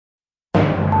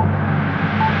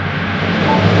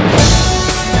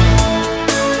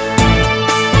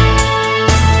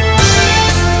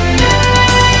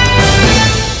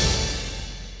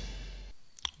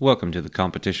Welcome to the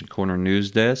Competition Corner News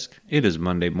Desk. It is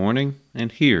Monday morning,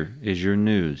 and here is your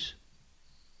news.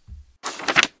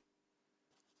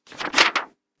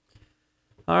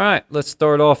 All right, let's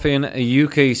start off in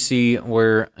UKC,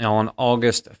 where on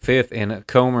August 5th in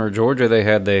Comer, Georgia, they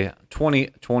had the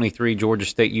 2023 Georgia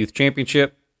State Youth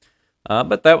Championship.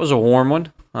 But that was a warm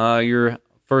one. Your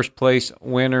first place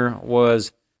winner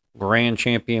was Grand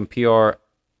Champion PR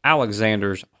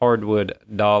Alexander's Hardwood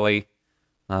Dolly.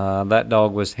 That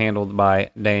dog was handled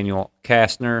by Daniel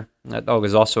Kastner. That dog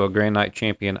is also a Grand Night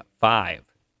Champion 5.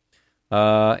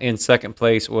 In second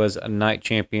place was a Night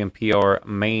Champion PR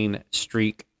Main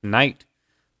Streak Knight.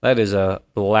 That is a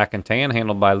black and tan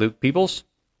handled by Luke Peoples.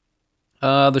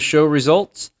 The show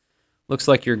results. Looks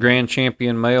like your Grand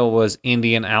Champion male was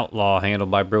Indian Outlaw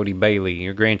handled by Brody Bailey.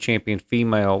 Your Grand Champion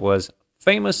female was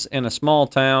Famous in a Small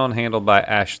Town handled by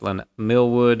Ashlyn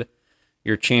Millwood.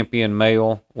 Your champion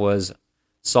male was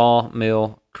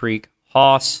Sawmill Creek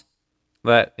Hoss.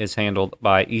 That is handled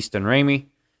by Easton Ramey.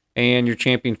 And your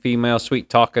champion female, Sweet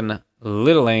Talkin'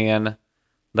 Little Ann,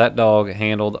 that dog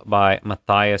handled by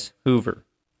Matthias Hoover.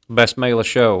 Best male of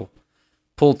show,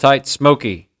 Pull Tight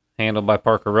Smokey, handled by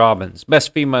Parker Robbins.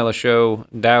 Best female of show,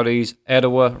 Dowdy's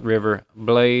Etowah River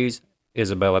Blaze,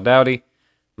 Isabella Dowdy.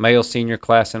 Male senior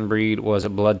class and breed was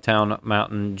Bloodtown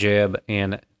Mountain Jeb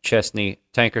and Chesney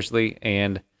Tankersley.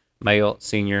 And male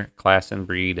senior class and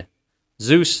breed,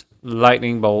 Zeus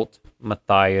Lightning Bolt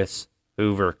Matthias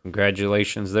Hoover.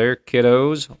 Congratulations there,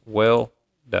 kiddos. Well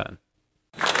done.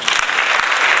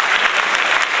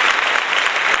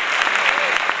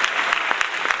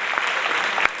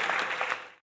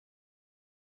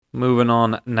 Moving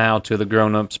on now to the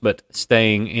grown-ups, but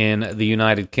staying in the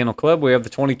United Kennel Club, we have the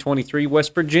 2023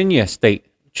 West Virginia State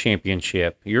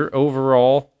Championship. Your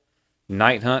overall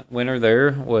night hunt winner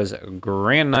there was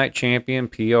Grand Night Champion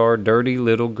PR Dirty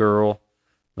Little Girl.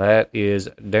 That is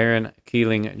Darren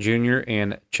Keeling Jr.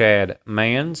 and Chad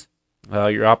Manns.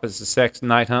 Your opposite sex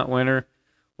night hunt winner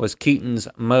was Keaton's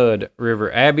Mud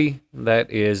River Abbey.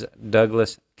 That is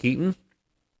Douglas Keaton.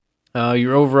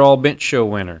 Your overall bench show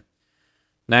winner,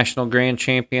 National Grand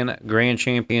Champion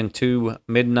 2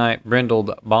 Midnight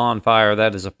Brindled Bonfire.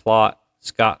 That is a plot,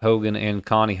 Scott Hogan and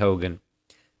Connie Hogan.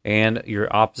 And your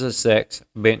opposite sex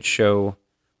bench show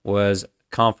was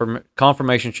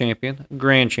Confirmation Champion,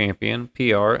 Grand Champion,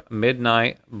 PR,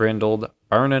 Midnight, Brindled,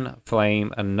 Burnin'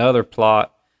 Flame, another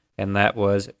plot, and that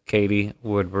was Katie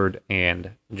Woodward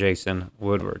and Jason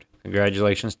Woodward.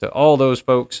 Congratulations to all those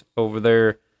folks over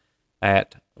there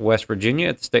at West Virginia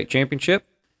at the state championship.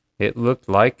 It looked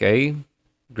like a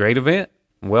great event.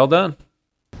 Well done.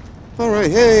 All right,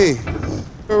 hey.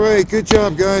 All right, good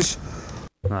job, guys.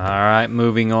 All right,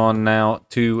 moving on now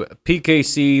to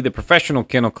PKC, the Professional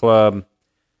Kennel Club,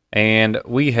 and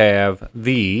we have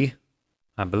the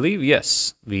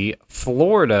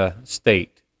Florida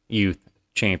State Youth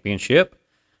Championship,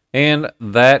 and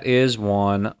that is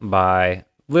won by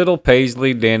Little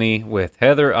Paisley Denny with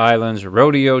Heather Island's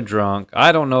Rodeo Drunk.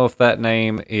 I don't know if that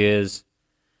name is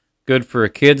good for a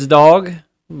kid's dog,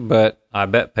 but I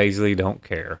bet Paisley don't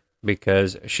care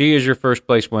because she is your first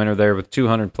place winner there with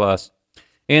 200 plus.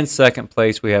 In second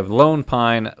place, we have Lone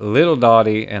Pine Little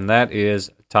Dottie, and that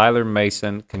is Tyler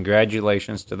Mason.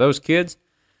 Congratulations to those kids.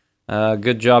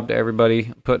 Good job to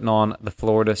everybody putting on the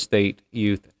Florida State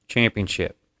Youth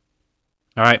Championship.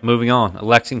 All right, moving on.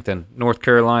 Lexington, North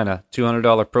Carolina,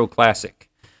 $200 Pro Classic.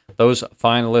 Those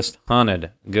finalists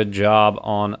hunted. Good job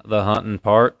on the hunting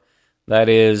part. That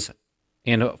is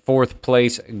in fourth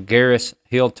place, Garris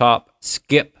Hilltop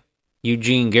Skip,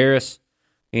 Eugene Garris.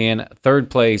 In third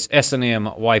place, S&M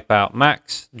Wipeout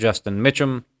Max, Justin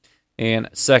Mitchum. In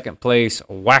second place,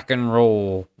 Whack and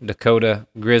Roll, Dakota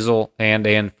Grizzle. And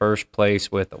in first place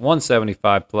with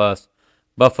 175 plus,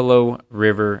 Buffalo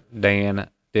River Dan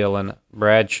Dylan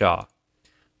Bradshaw.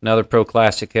 Another Pro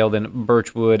Classic held in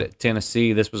Birchwood,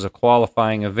 Tennessee. This was a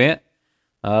qualifying event.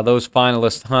 Those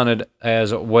finalists hunted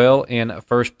as well. In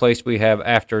first place, we have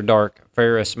After Dark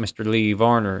Ferris, Mr. Lee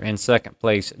Varner. In second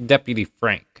place, Deputy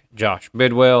Frank, Josh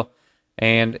Bidwell.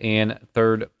 And in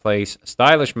third place,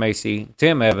 Stylish Macy,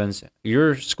 Tim Evans.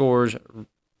 Your scores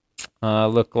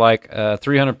look like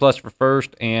 300 plus for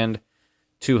first and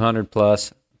 200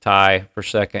 plus tie for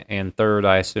second and third.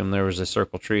 I assume there was a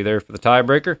circle tree there for the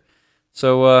tiebreaker.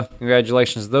 So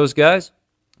congratulations to those guys.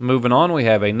 Moving on, we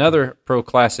have another Pro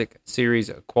Classic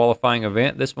Series qualifying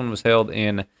event. This one was held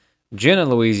in Jenna,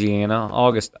 Louisiana,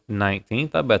 August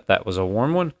 19th. I bet that was a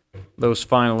warm one. Those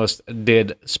finalists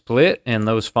did split, and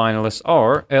those finalists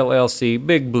are LLC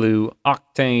Big Blue,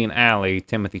 Octane Alley,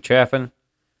 Timothy Chaffin,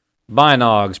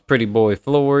 Binogs, Pretty Boy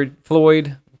Floyd,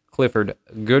 Clifford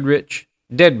Goodrich,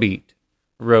 Deadbeat,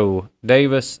 Roe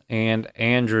Davis, and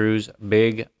Andrews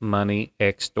Big Money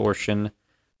Extortion.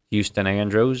 Houston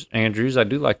Andrews. I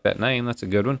do like that name. That's a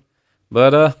good one.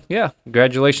 But yeah,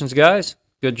 congratulations, guys.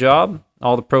 Good job.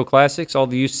 All the Pro Classics, all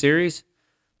the youth series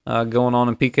going on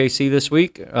in PKC this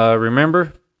week.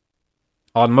 Remember,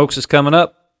 Autumn Oaks is coming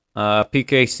up.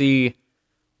 PKC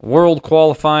World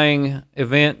qualifying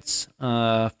events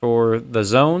for the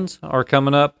zones are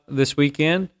coming up this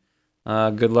weekend.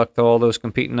 Good luck to all those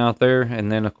competing out there. And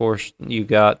then, of course, you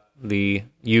got the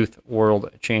Youth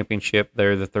World Championship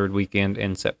there the third weekend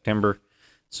in September.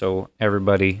 So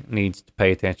everybody needs to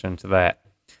pay attention to that.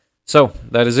 So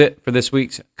that is it for this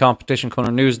week's Competition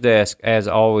Corner News Desk. As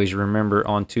always, remember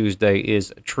on Tuesday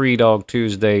is Tree Dog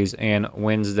Tuesdays and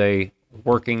Wednesday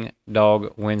Working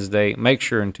Dog Wednesday. Make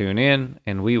sure and tune in,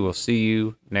 and we will see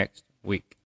you next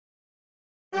week.